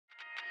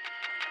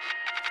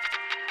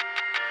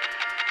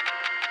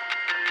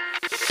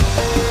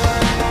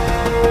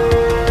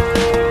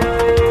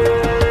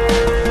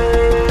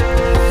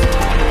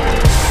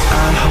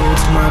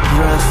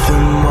breath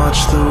and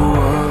watch the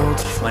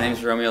world. My name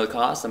is Romeo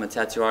Lacoste. I'm a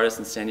tattoo artist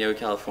in San Diego,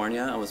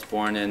 California. I was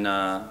born in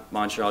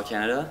Montreal,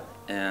 Canada,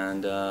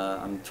 and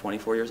I'm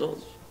 24 years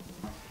old.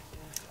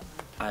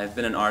 I've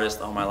been an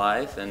artist all my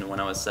life, and when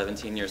I was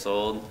 17 years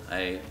old,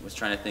 I was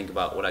trying to think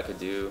about what I could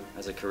do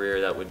as a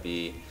career that would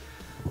be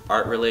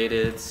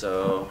art-related.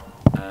 So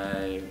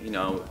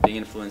being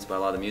influenced by a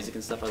lot of the music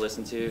and stuff I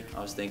listened to,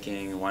 I was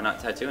thinking, why not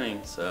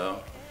tattooing?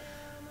 So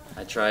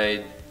I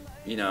tried,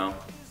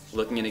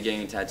 looking into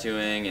getting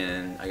tattooing,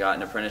 and I got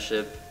an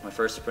apprenticeship, my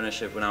first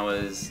apprenticeship when I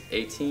was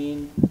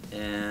 18,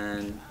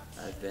 and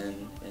I've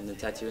been in the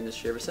tattoo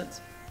industry ever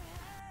since.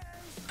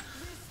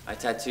 I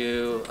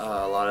tattoo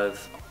a lot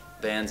of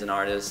bands and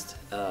artists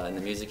in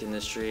the music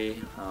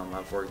industry.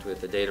 I've worked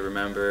with A Day to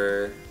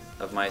Remember,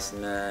 Of Mice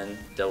and Men,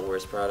 Devil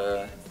Wears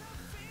Prada,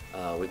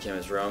 We Came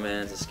as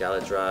Romans, A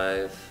Scarlet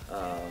Drive,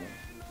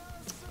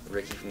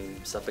 Ricky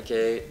from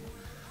Suffocate,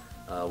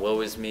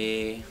 Woe Is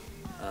Me,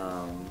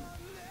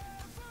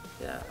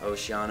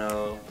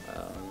 Oceano,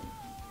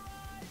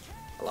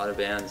 a lot of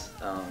bands.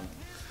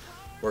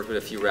 Worked with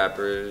a few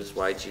rappers,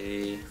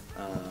 YG,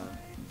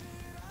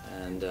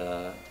 and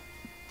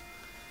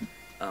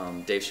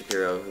Dave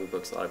Shapiro, who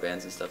books a lot of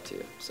bands and stuff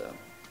too. So,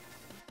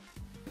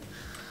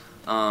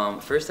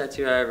 first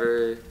tattoo I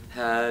ever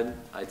had,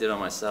 I did on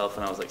myself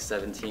when I was like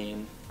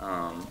 17.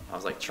 I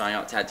was like trying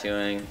out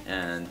tattooing,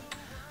 and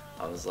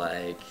I was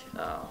like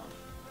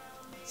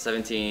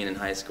 17 in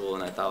high school,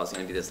 and I thought I was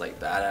gonna be this like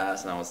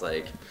badass, and I was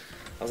like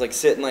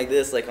sitting like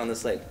this, like on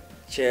this like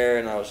chair,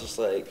 and I was just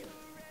like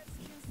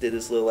did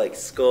this little like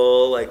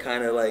skull, like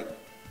kind of like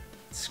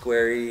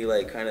squarey,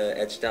 like kind of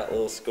etched out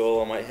little skull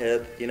on my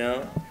hip,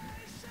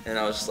 And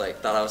I was just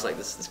like, thought I was like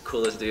this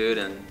coolest dude,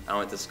 and I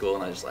went to school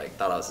and I just like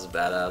thought I was this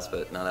badass,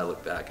 but now that I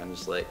look back, I'm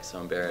just like so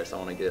embarrassed. I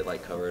want to get it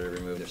like covered or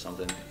removed or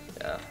something.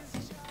 Yeah.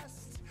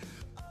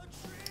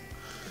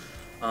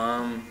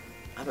 I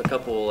have a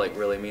couple like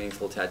really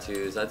meaningful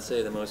tattoos. I'd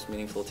say the most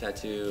meaningful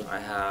tattoo I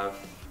have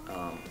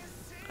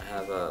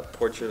a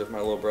portrait of my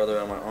little brother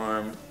on my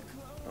arm.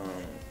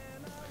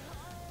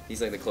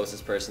 He's like the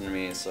closest person to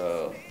me,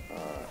 so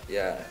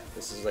yeah,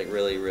 this is like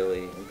really,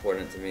 really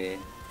important to me.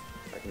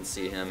 I can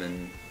see him,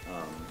 and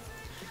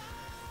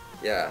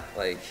yeah,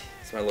 like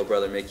it's my little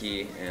brother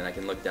Mickey, and I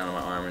can look down on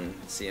my arm and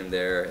see him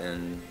there,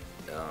 and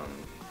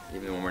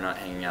even when we're not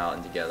hanging out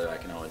and together, I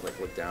can always like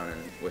look down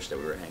and wish that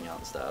we were hanging out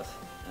and stuff.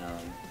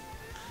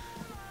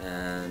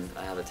 And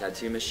I have a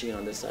tattoo machine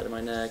on this side of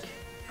my neck.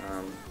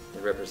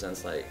 It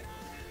represents like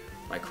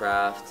my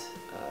craft.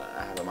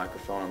 I have a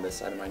microphone on this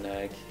side of my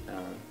neck.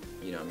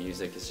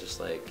 Music is just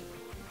like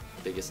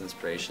biggest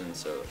inspiration,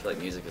 so I feel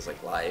like music is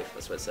like life.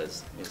 That's what it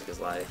says, music is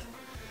life.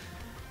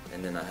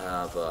 And then I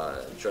have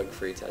a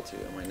drug-free tattoo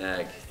on my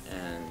neck,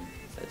 and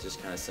that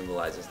just kind of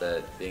symbolizes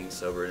that being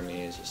sober to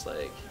me is just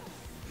like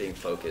being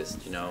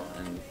focused,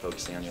 and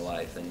focusing on your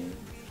life, and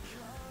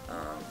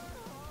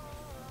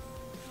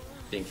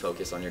being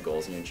focused on your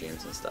goals and your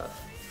dreams and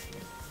stuff.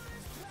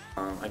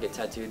 I get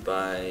tattooed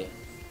by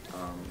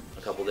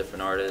a couple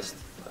different artists.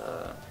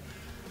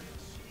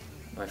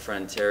 My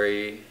friend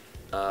Terry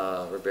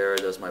Rivera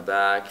does my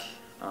back.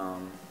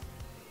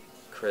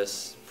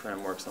 Chris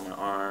Prim works on my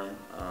arm.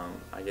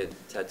 I get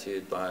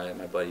tattooed by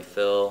my buddy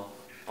Phil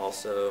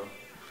also.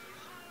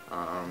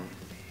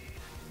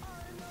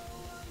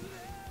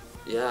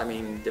 Yeah, I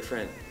mean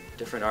different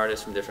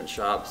artists from different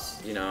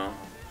shops,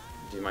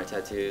 do my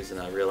tattoos, and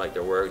I really like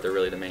their work. They're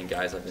really the main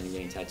guys I've been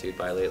getting tattooed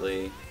by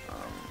lately.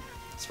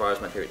 As far as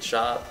my favorite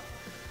shop,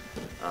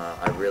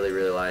 I really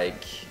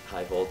like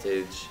High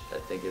Voltage. I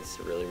think it's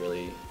a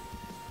really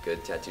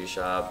good tattoo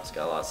shop. It's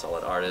got a lot of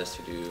solid artists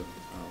who do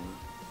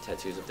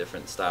tattoos of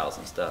different styles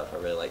and stuff. I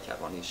really like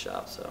having these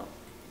shops. So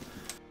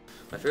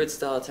my favorite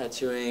style of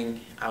tattooing,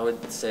 I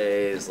would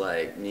say, is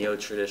like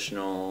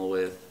neo-traditional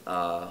with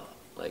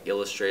like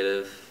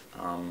illustrative.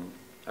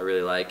 I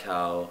really like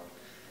how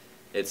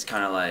it's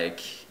kind of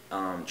like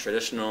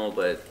traditional,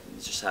 but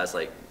it just has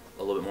like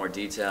a little bit more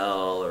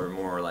detail or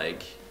more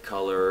like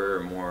color,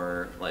 or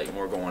more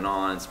going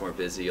on. It's more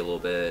busy a little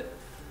bit,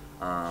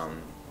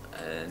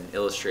 and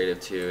illustrative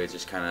too. It's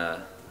just kind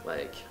of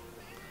like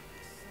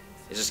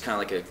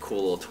a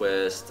cool little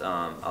twist.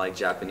 I like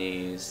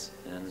Japanese,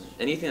 and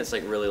anything that's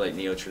like really like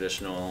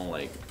neo-traditional,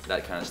 like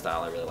that kind of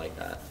style. I really like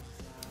that.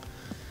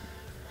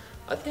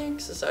 I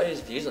think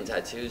society's views on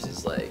tattoos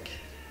is like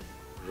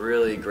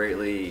really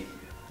greatly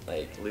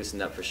like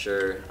loosened up for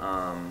sure.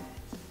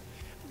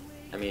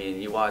 I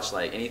mean, you watch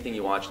like anything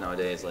you watch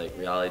nowadays, like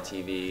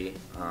reality TV,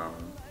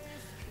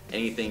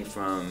 anything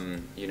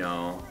from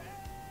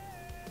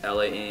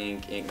LA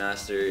Ink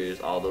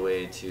Masters, all the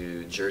way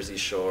to Jersey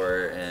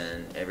Shore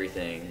and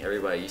everything.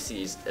 Everybody you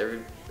see,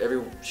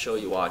 every show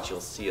you watch, you'll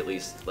see at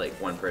least like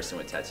one person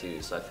with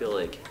tattoos. So I feel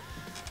like,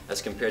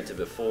 as compared to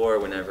before,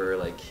 whenever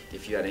like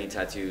if you had any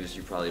tattoos,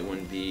 you probably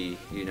wouldn't be,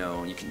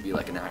 you could be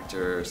like an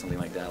actor or something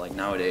like that. Like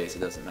nowadays, it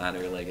doesn't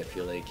matter. Like I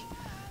feel like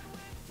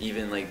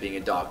even like being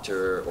a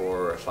doctor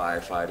or a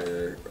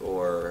firefighter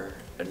or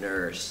a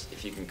nurse,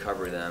 if you can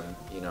cover them,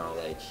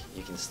 like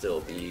you can still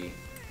be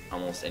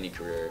almost any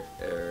career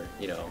or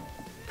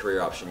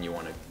career option you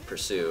want to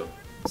pursue.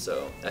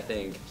 So I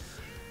think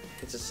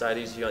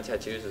society's view on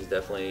tattoos is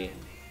definitely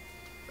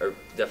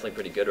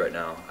pretty good right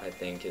now. I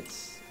think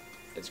it's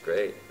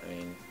great. I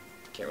mean,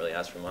 can't really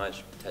ask for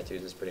much.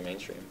 Tattoos is pretty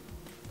mainstream.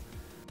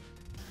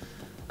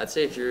 I'd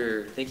say if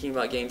you're thinking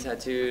about getting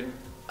tattooed,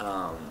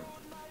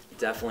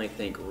 definitely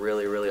think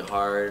really, really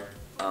hard.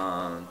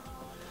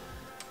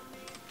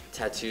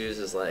 Tattoos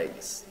is like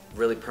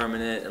really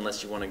permanent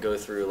unless you want to go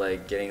through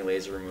like getting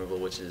laser removal,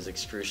 which is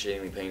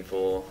excruciatingly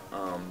painful.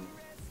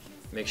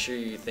 Make sure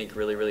you think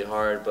really, really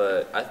hard,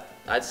 but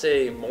I'd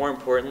say more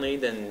importantly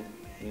than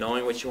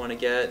knowing what you want to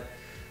get,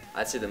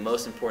 I'd say the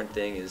most important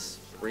thing is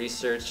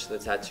research the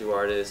tattoo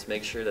artist,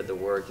 make sure that the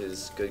work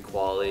is good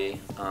quality,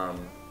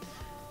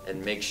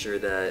 and make sure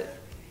that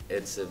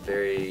it's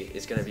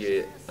going to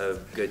be a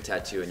good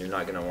tattoo and you're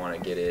not going to want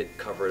to get it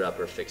covered up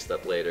or fixed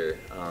up later.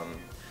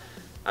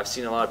 I've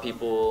seen a lot of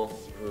people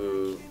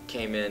who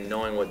came in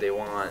knowing what they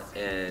want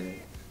and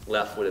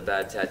left with a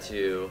bad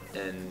tattoo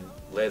and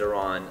later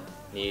on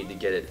need to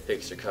get it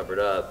fixed or covered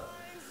up,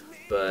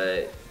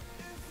 but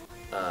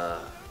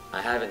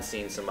I haven't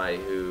seen somebody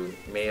who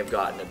may have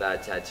gotten a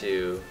bad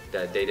tattoo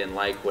that they didn't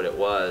like what it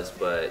was,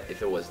 but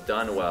if it was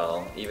done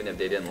well, even if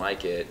they didn't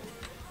like it,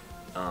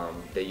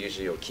 they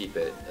usually will keep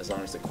it as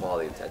long as the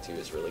quality of the tattoo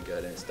is really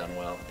good and it's done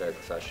well, very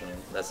professional.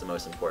 That's the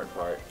most important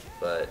part,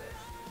 but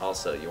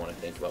also you want to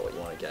think about what you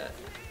want to get.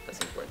 That's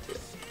important too.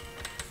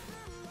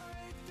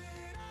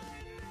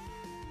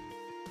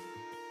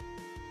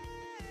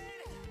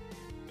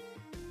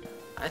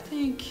 I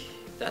think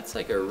that's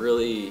like a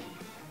really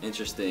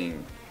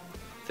interesting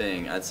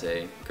thing. I'd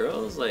say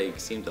girls like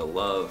seem to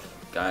love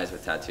guys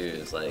with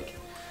tattoos. Like,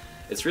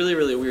 it's really,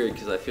 really weird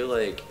because I feel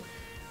like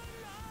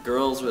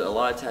girls with a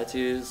lot of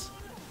tattoos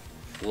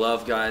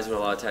love guys with a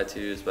lot of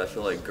tattoos, but I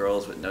feel like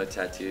girls with no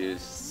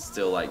tattoos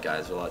still like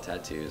guys with a lot of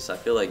tattoos. So I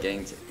feel like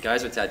getting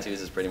guys with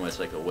tattoos is pretty much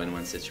like a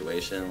win-win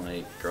situation.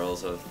 Like,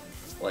 girls of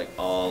like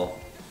all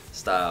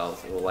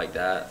styles will like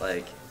that.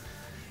 Like,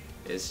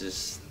 it's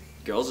just,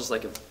 girls just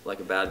like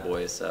a bad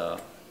boy, so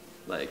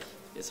like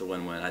it's a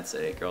win-win. I'd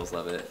say girls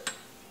love it.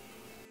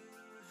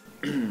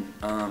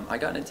 I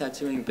got into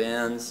tattooing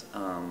bands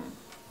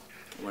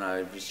when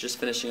I was just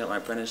finishing up my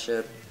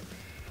apprenticeship.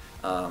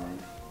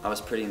 I was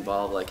pretty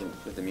involved like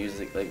with the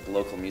music, like the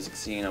local music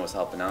scene. I was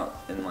helping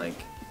out in like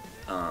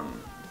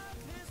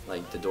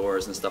the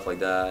Doors and stuff like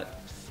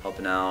that,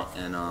 helping out,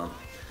 and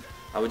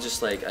I would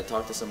just like, I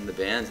talked to some of the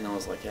bands and I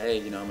was like, hey,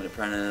 I'm an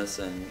apprentice,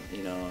 and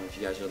if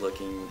you guys are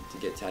looking to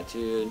get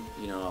tattooed,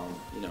 I'll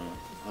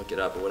hook it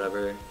up or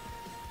whatever.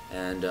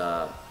 And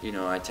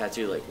I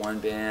tattooed like one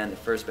band. The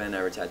first band I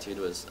ever tattooed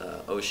was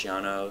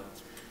Oceano,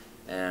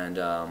 and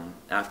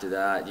after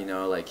that,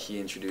 like he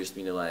introduced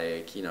me to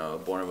like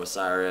Born of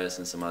Osiris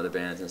and some other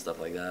bands and stuff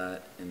like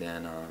that. And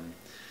then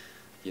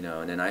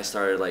and then I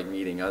started like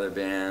meeting other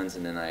bands,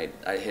 and then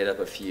I hit up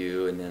a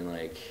few, and then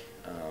like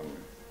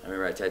I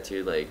remember I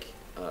tattooed like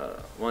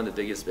one of the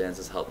biggest bands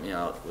that's helped me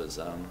out was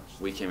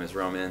We Came as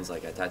Romans.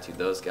 Like, I tattooed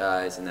those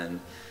guys, and then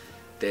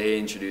they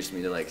introduced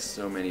me to like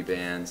so many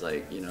bands.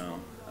 Like,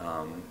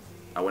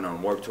 I went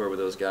on Warped Tour with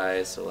those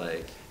guys, so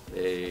like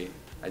I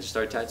just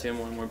started tattooing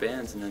more and more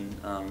bands, and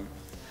then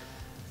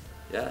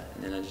yeah,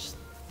 and then I just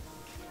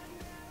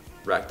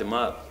racked them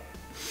up.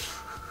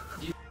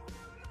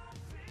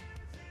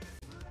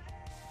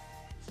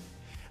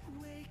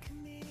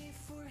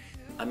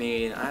 I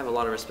mean, I have a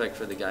lot of respect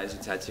for the guys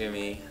who tattoo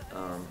me.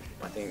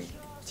 I think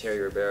Terry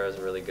Rivera is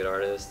a really good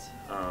artist.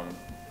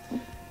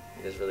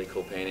 He does really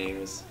cool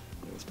paintings.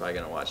 He's probably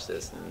gonna watch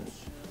this and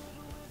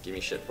give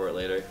me shit for it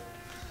later.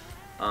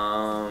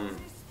 I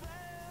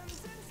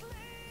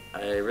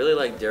really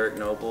like Derek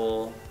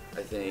Noble.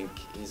 I think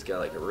he's got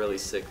like a really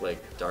sick,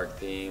 like, dark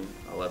theme.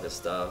 I love his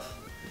stuff.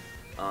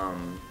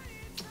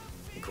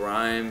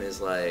 Grime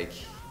is like,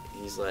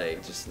 he's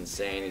like just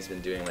insane. He's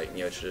been doing like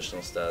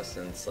neo-traditional stuff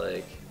since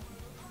like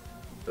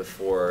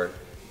before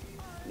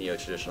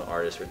neo-traditional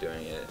artists were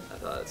doing it. I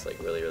thought it's like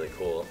really, really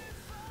cool.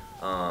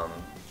 I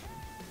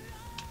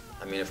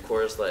mean, of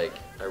course, like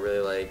I really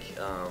like,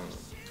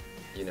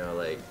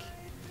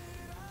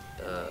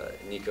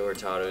 Nico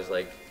Hurtado's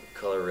like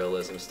color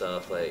realism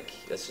stuff. Like,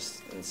 that's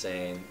just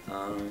insane.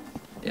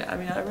 Yeah, I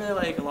mean, I really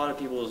like a lot of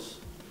people's,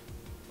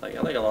 like,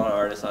 I like a lot of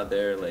artists out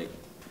there. Like,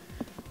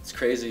 it's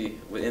crazy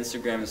with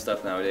Instagram and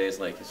stuff nowadays.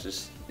 Like,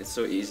 it's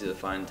so easy to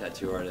find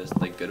tattoo artists,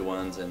 like good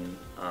ones, and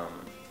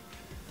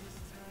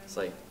it's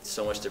like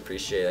so much to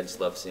appreciate. I just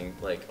love seeing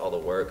like all the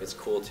work. It's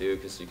cool too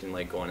because you can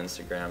like go on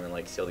Instagram and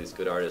like see all these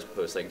good artists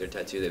post like their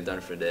tattoo they've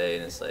done for the day,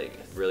 and it's like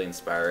really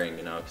inspiring,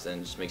 because then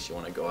it just makes you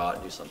want to go out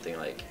and do something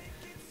like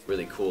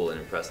really cool and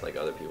impress like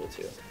other people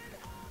too.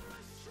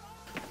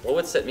 What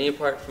would set me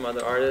apart from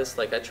other artists?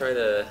 Like, I try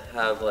to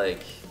have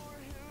like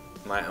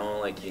my own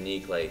like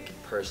unique like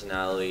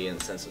personality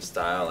and sense of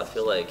style. I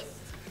feel like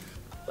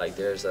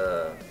there's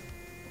a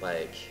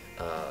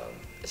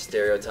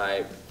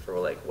stereotype for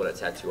like what a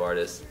tattoo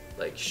artist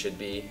like should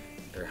be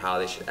or how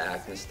they should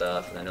act and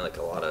stuff, and I know like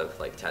a lot of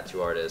like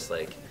tattoo artists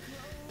like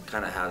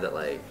kind of have that,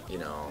 like, you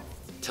know,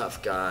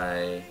 tough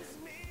guy,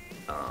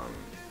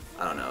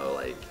 I don't know,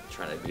 like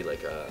trying to be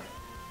like a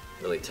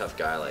really tough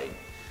guy, like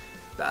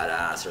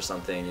badass or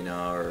something, you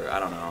know, or I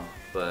don't know.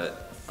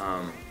 But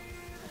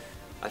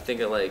I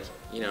think of, like,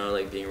 you know,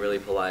 like being really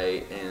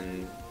polite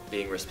and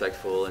being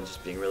respectful and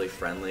just being really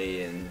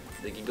friendly, and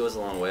like it goes a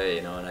long way,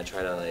 you know. And I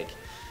try to, like,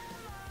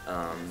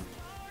 I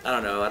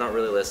don't know, I don't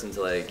really listen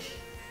to, like,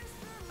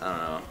 I don't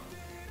know,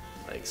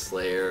 like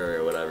Slayer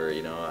or whatever,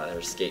 you know,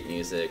 or skate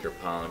music or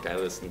punk. I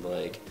listen to,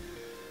 like,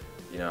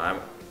 you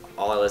know,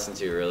 all I listen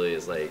to really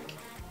is like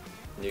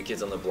New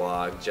Kids on the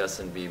Block,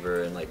 Justin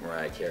Bieber, and like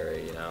Mariah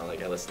Carey, you know.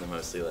 Like I listen to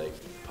mostly like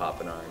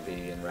pop and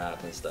R&B and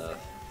rap and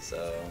stuff.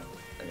 So,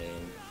 I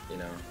mean, you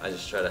know, I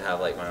just try to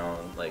have like my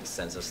own like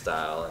sense of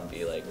style and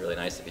be like really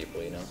nice to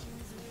people, you know.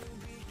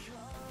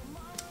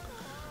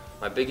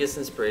 My biggest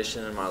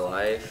inspiration in my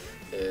life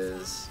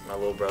is my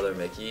little brother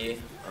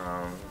Mickey.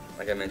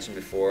 Like I mentioned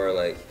before,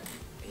 like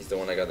he's the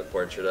one I got the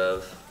portrait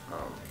of.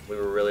 We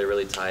were really,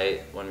 really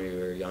tight when we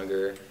were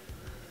younger.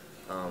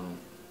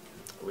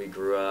 We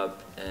grew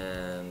up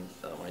and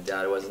my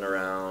dad wasn't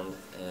around,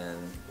 and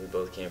we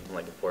both came from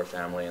like a poor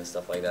family and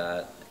stuff like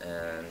that,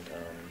 and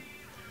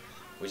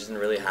we just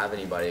didn't really have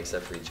anybody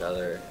except for each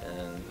other,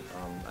 and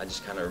I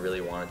just kind of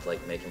really wanted to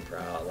like make him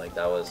proud. Like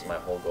that was my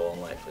whole goal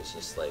in life, was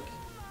just like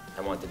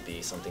I wanted to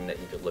be something that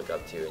he could look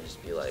up to and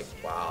just be like,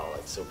 wow,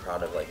 like so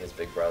proud of like his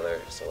big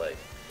brother. So like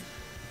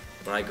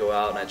when I go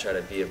out and I try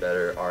to be a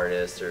better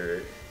artist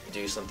or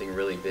do something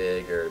really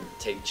big or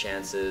take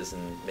chances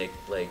and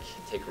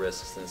take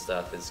risks and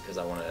stuff, is because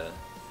I want to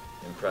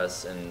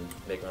impress and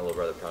make my little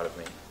brother proud of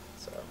me.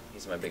 So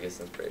he's my biggest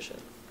inspiration.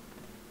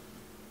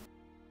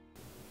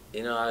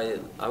 You know,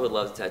 I would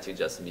love to tattoo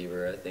Justin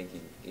Bieber. I think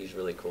he's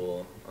really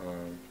cool.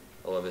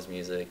 I love his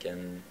music,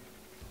 and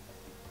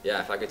yeah,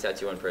 if I could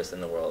tattoo one person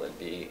in the world, it'd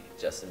be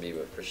Justin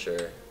Bieber for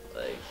sure.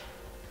 Like,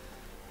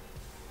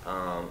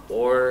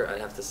 or I'd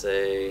have to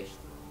say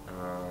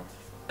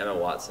Emma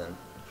Watson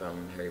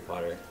from Harry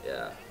Potter.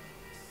 Yeah,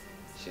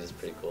 she's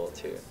pretty cool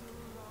too.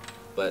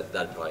 But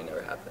that'd probably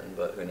never happen,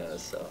 but who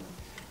knows, so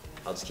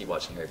I'll just keep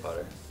watching Harry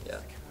Potter, yeah.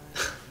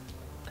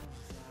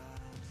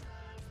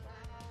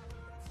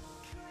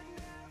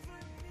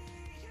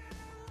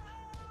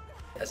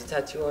 As a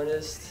tattoo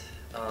artist,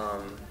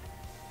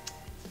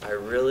 I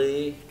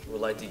really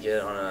would like to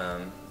get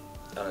on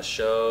a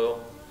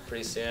show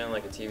pretty soon,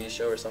 like a TV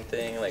show or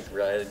something, like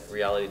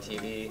reality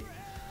TV.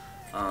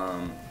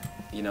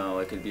 You know,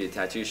 it could be a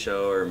tattoo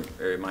show or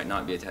it might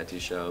not be a tattoo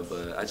show,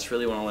 but I just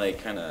really want to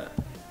like kind of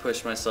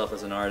push myself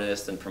as an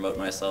artist and promote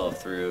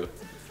myself through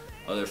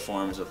other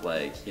forms of,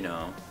 like, you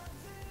know,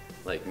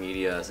 like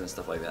medias and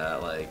stuff like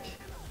that, like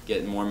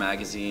get more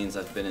magazines.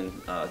 I've been in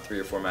 3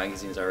 or 4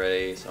 magazines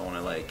already, so I want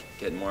to like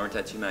get more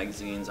tattoo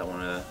magazines. I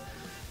want to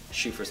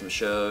shoot for some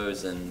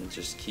shows and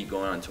just keep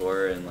going on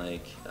tour and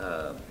like,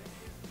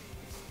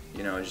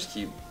 you know, just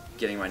keep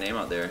getting my name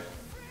out there.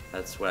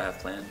 That's what I have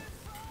planned.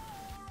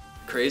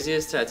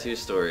 Craziest tattoo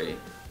story.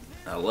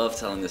 I love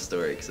telling this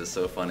story because it's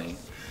so funny.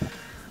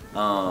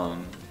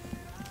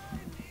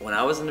 When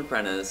I was an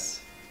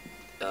apprentice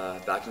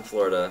back in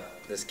Florida,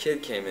 this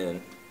kid came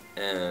in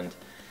and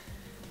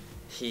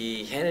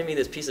he handed me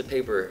this piece of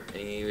paper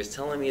and he was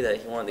telling me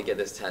that he wanted to get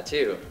this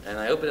tattoo. And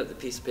I opened up the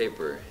piece of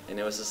paper and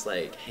it was this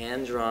like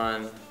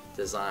hand-drawn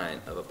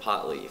design of a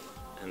pot leaf.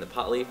 And the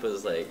pot leaf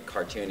was like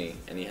cartoony,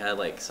 and he had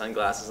like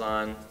sunglasses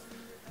on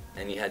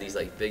and he had these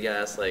like big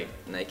ass like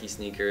Nike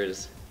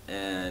sneakers,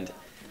 and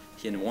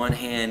in one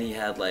hand he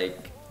had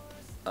like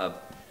a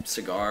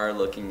cigar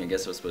looking, I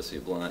guess it was supposed to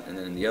be blunt, and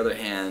then in the other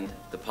hand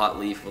the pot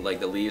leaf with like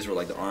the leaves were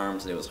like the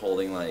arms, and it was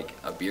holding like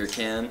a beer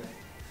can.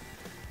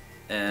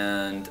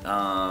 And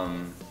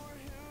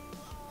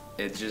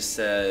it just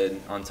said,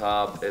 on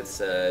top it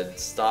said,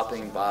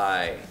 stopping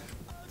by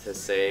to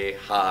say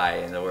hi,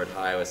 and the word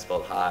hi was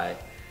spelled hi.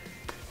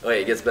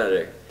 Wait, it gets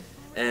better.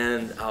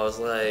 And I was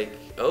like,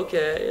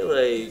 okay,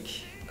 like,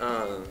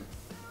 I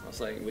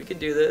was like, we could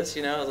do this,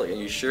 you know? I was like, are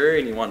you sure?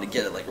 And he wanted to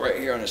get it like right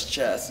here on his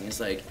chest, and he's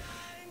like,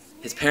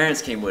 his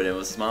parents came with him, it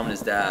was his mom and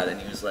his dad, and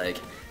he's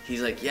like,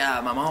 yeah,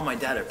 my mom and my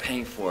dad are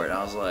paying for it.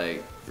 I was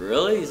like,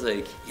 really? He's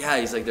like, yeah,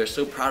 he's like, they're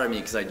so proud of me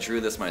because I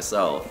drew this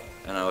myself.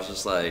 And I was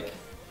just like,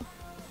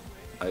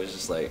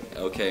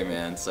 okay,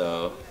 man.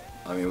 So,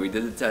 I mean, we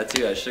did the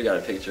tattoo. I should have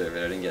got a picture of it.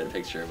 I didn't get a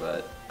picture,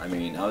 but I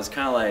mean, I was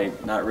kind of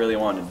like not really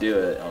wanting to do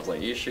it. I was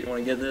like, you sure you want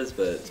to get this?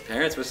 But his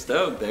parents were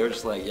stoked. They were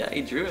just like, yeah,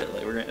 he drew it.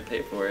 Like, we're going to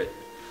pay for it.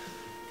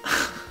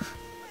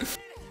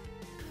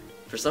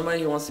 For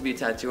somebody who wants to be a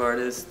tattoo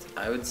artist,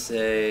 I would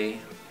say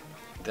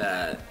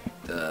that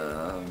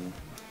the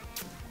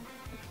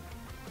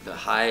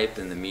hype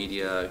and the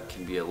media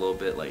can be a little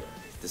bit like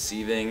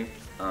deceiving.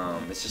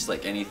 It's just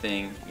like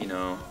anything, you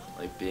know,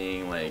 like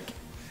being like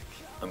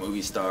a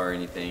movie star or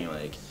anything.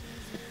 Like,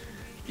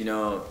 you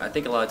know, I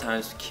think a lot of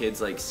times kids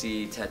like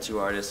see tattoo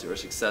artists who are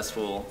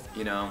successful,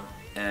 you know,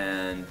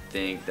 and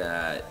think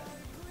that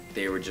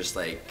they were just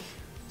like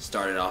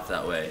started off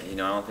that way. You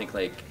know, I don't think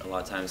like a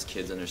lot of times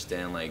kids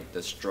understand like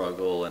the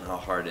struggle and how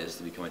hard it is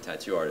to become a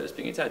tattoo artist.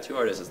 Being a tattoo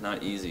artist is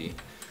not easy.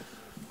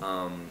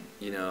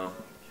 You know,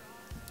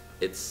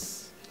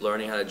 it's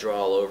learning how to draw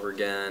all over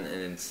again,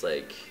 and it's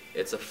like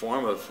it's a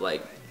form of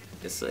like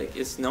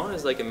it's known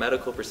as like a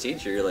medical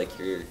procedure.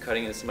 You're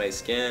cutting into somebody's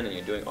skin and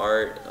you're doing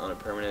art on a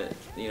permanent,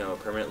 you know,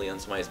 permanently on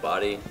somebody's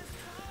body.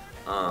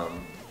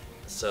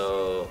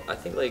 So I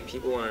think like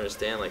people want to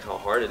understand like how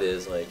hard it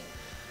is. Like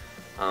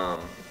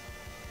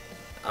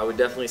I would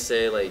definitely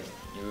say like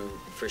you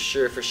for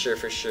sure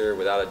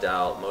without a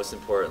doubt, most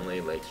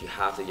importantly, like you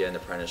have to get an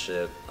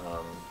apprenticeship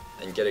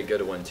and get a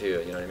good one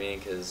too. You know what I mean?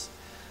 Because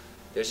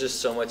there's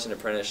just so much in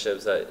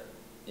apprenticeships that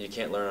you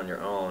can't learn on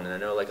your own. And I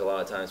know like a lot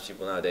of times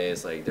people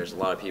nowadays, like there's a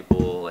lot of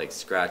people like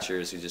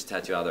scratchers who just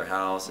tattoo out of their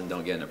house and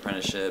don't get an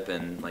apprenticeship.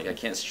 And like I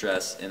can't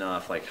stress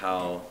enough like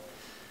how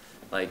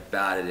like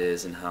bad it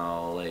is, and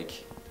how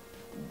like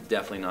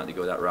definitely not to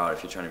go that route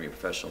if you're trying to be a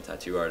professional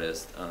tattoo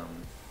artist.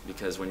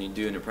 Because when you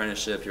do an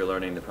apprenticeship, you're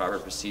learning the proper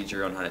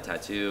procedure on how to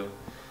tattoo.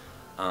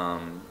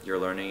 You're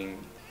learning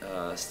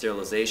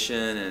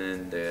sterilization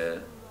and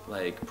the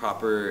like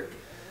proper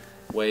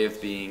way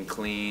of being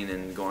clean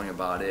and going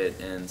about it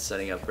and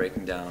setting up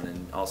breaking down,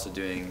 and also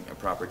doing a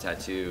proper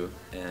tattoo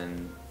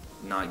and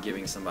not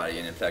giving somebody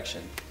an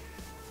infection.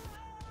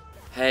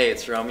 Hey,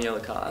 it's Romeo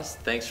Lacoste.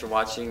 Thanks for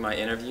watching my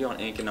interview on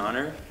Ink and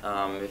Honor.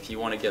 If you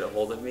want to get a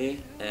hold of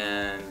me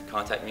and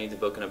contact me to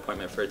book an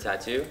appointment for a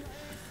tattoo,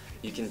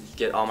 you can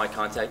get all my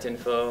contact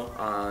info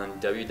on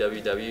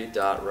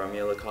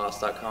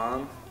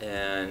www.romeolacoste.com,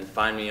 and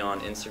find me on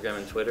Instagram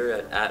and Twitter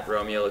at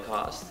Romeo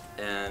Lacoste,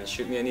 and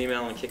shoot me an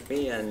email and kick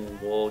me and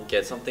we'll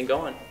get something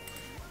going.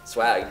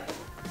 Swag.